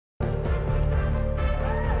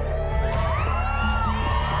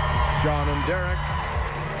John and Derek,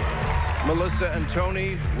 Melissa and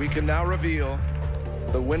Tony, we can now reveal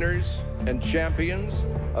the winners and champions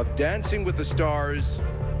of Dancing with the Stars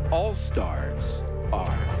All-Stars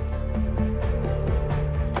are...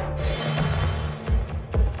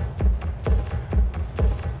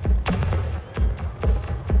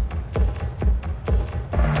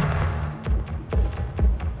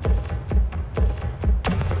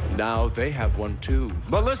 Now they have one too.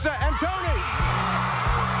 Melissa and Tony!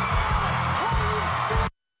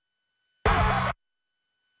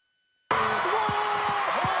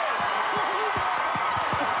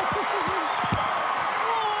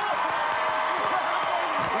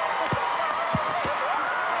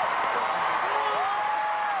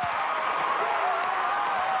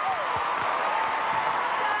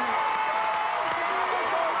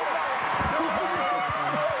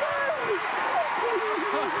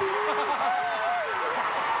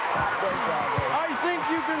 I think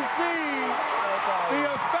you can see the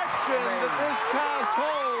affection that this cast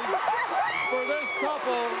holds for this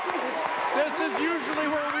couple. This is usually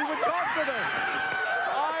where we would talk to them.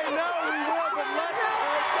 I know we will, but let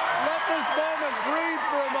this moment breathe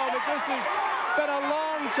for a moment. This has been a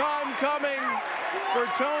long time coming for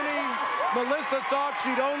Tony. Melissa thought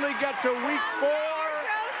she'd only get to week 4.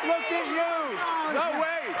 Look at you. No,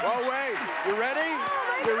 wait. Oh, wait. You ready?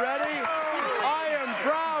 You ready? I am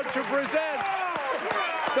proud to present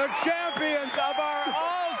the champions of our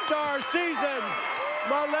All-Star season,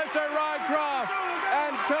 Melissa Rycroft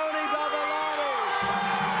and Tony Dovoloni.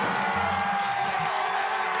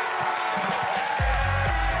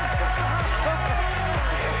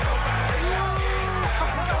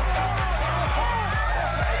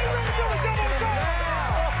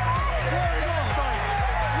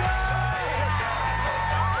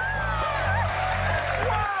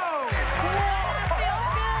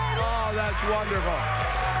 Oh, that's wonderful.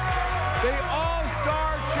 The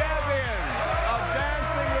All-Star champions of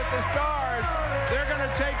Dancing with the Stars. They're going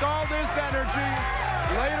to take all this energy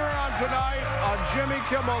later on tonight on Jimmy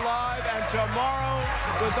Kimmel Live and tomorrow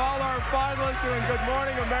with all our finalists doing Good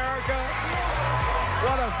Morning America.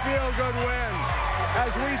 What a feel-good win.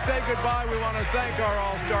 As we say goodbye, we want to thank our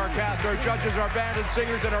All-Star cast, our judges, our band and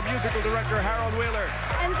singers, and our musical director, Harold Wheeler.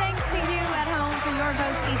 And thanks to you at home for your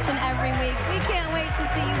votes each and every week. We can't wait to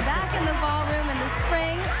see you back in the ballroom in the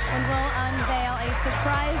spring when we'll unveil a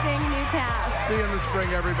surprising new cast. See you in the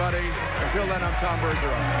spring, everybody. Until then, I'm Tom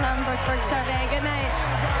Bergeron. And I'm Brooke Berkshire. Good night.